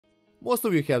Most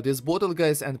of you have this bottle,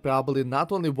 guys, and probably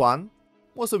not only one.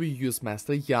 Most of you use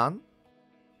Master Yan.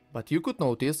 But you could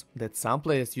notice that some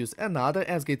players use another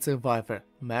S-Gate survivor,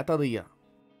 Metallia.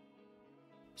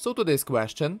 So today's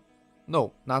question,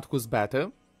 no, not who's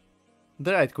better.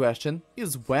 The right question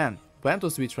is when to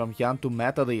switch from Yan to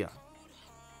Metallia.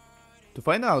 To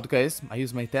find out, guys, I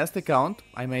use my test account.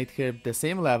 I made here the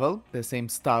same level, the same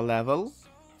star level.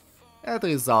 As a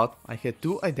result, I had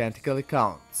two identical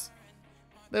accounts.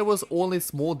 There was only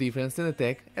small difference in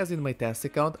attack, as in my test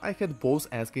account I had both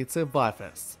S-Gate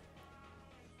survivors.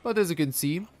 But as you can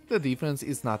see, the difference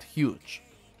is not huge.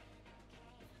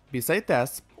 Beside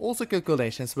tests, also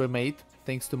calculations were made,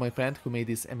 thanks to my friend who made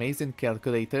this amazing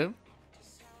calculator.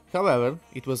 However,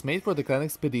 it was made for the clan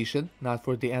expedition, not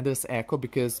for the Ender's Echo,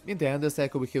 because in the Ender's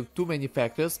Echo we have too many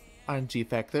factors, RNG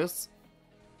factors.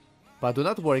 But do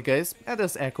not worry, guys,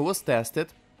 Ender's Echo was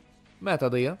tested.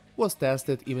 Metallia was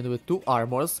tested even with two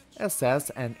armors,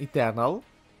 SS and Eternal.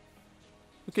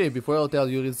 Okay, before I'll tell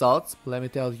you results, let me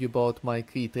tell you about my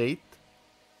crit rate.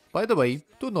 By the way,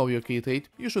 to know your crit rate,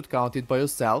 you should count it by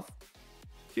yourself.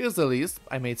 Here's the list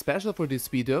I made special for this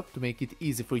video to make it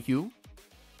easy for you.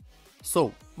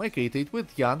 So, my crit rate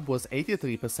with Yan was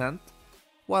 83%,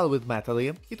 while with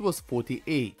Metallia it was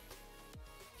 48%.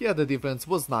 Here the difference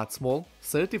was not small,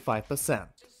 35%.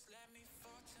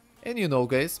 And you know,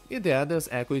 guys, in the Ender's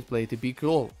Echo it played a big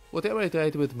role. Whatever I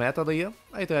tried with Metallia,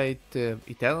 I tried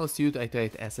Eternal Suit, I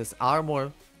tried SS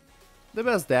Armor. The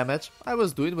best damage I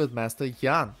was doing with Master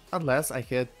Yan, unless I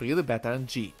had really bad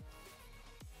RNG.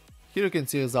 Here you can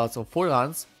see results of 4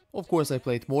 runs. Of course I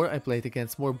played more, I played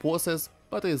against more bosses,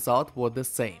 but the result was the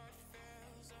same.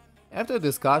 After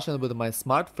discussion with my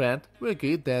smart friend, we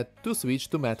agreed that to switch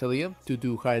to Metallia to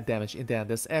do higher damage in the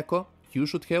Ender's Echo, you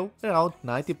should have around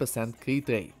 90% crit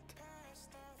rate.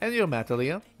 And your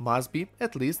Metallia must be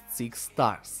at least 6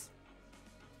 stars.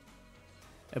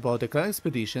 About the clan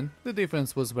expedition, the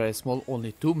difference was very small,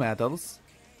 only 2 medals.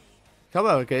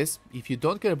 However, guys, if you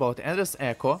don't care about Ender's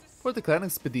Echo, for the clan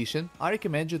expedition I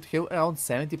recommend you to have around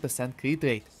 70% crit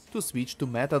rate to switch to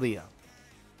Metallia.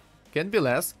 Can be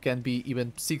less, can be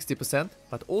even 60%,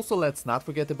 but also let's not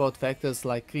forget about factors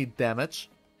like crit damage,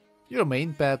 your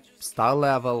main pet, star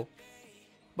level.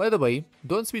 By the way,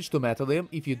 don't switch to Metallia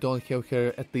if you don't have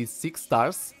her at least 6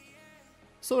 stars.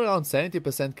 So around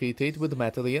 70% crit rate with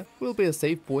Metallia will be a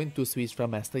safe point to switch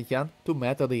from Master Yan to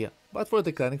Metallia, but for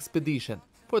the clan expedition,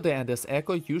 for the Ender's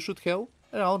Echo you should have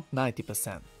around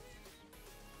 90%.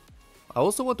 I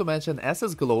also want to mention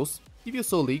SS glows. If you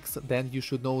saw leaks, then you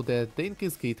should know that they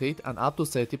increase crit rate and up to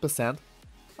 30%.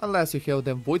 Unless you have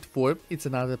them void for, it's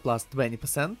another plus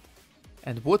 20%.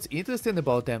 And what's interesting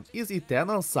about them is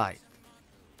Eternal Sight.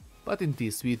 But in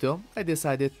this video, I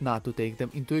decided not to take them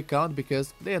into account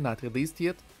because they are not released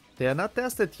yet, they are not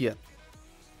tested yet.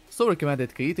 So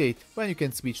recommended crit rate when you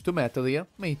can switch to Metallia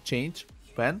may change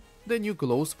when the new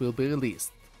glows will be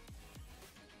released.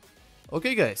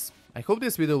 Okay guys, I hope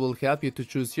this video will help you to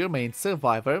choose your main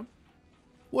survivor.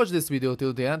 Watch this video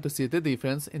till the end to see the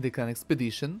difference in the clan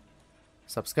expedition.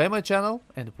 Subscribe my channel,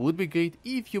 and would be great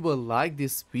if you will like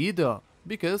this video,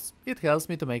 because it helps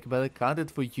me to make better content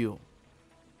for you.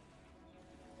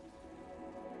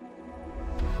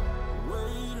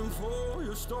 Waiting for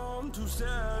your storm to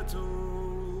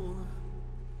settle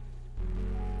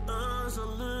as I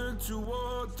look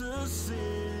toward the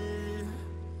sea.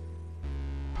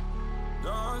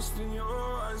 Dust in your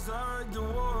eyes like the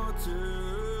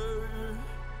water,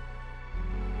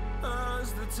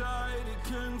 as the tide it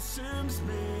consumes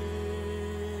me.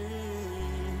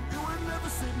 You would never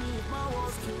save me if my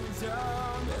walls came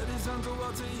down. Head is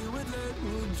underwater, you would let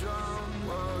me drown.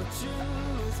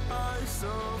 Watching as I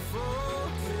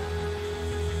suffocate.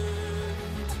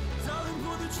 Darling,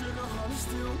 pull the trigger, honey,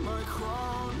 steal my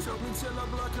crown. Choke me till I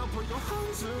black out, put your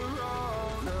hands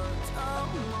around. Cut out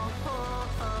my heart,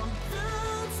 I'm guilty.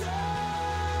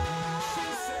 She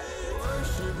said,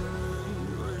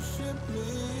 worship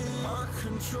me, I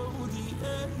control the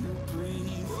air you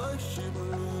breathe. Worship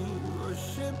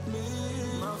me,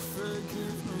 my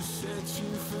forgiveness sets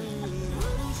you free.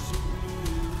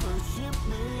 Worship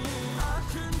me, I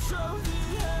control the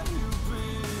air you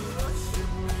breathe.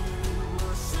 Worship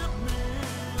me,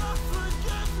 my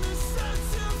forgiveness sets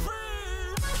you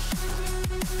free. Worship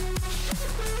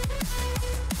me.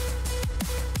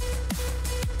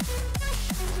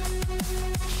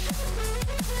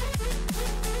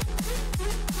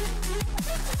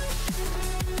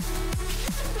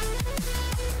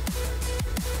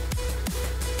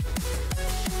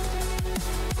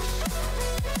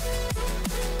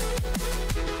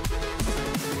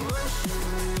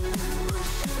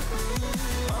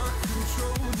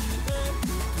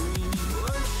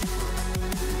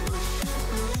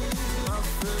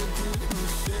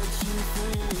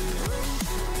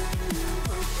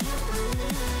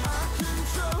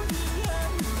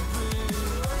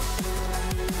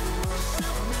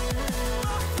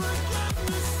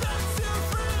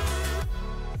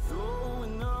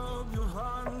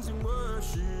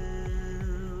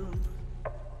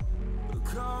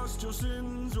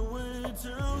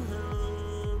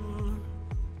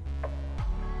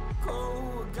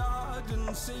 go, a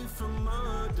garden safe from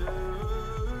murder.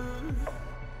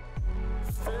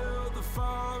 Fill the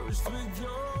forest with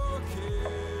your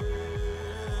kin.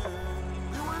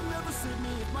 You would never save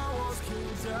me if my walls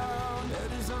came down.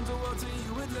 Head is underwater,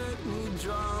 you would let me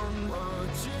drown.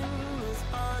 Watching as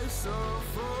I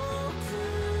suffocate.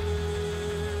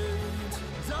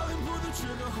 Darling, pull the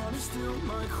trigger, honey, steal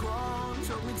my crown.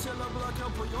 Choke me till I black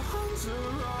out, put your hands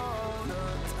around.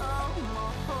 Cut out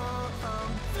my heart,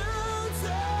 I'm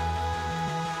guilty.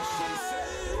 She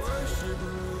said,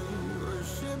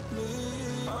 worship me,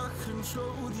 I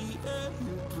control the air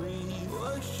you breathe.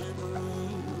 Worship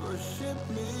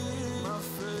me, my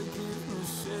forgiveness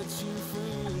sets you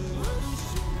free.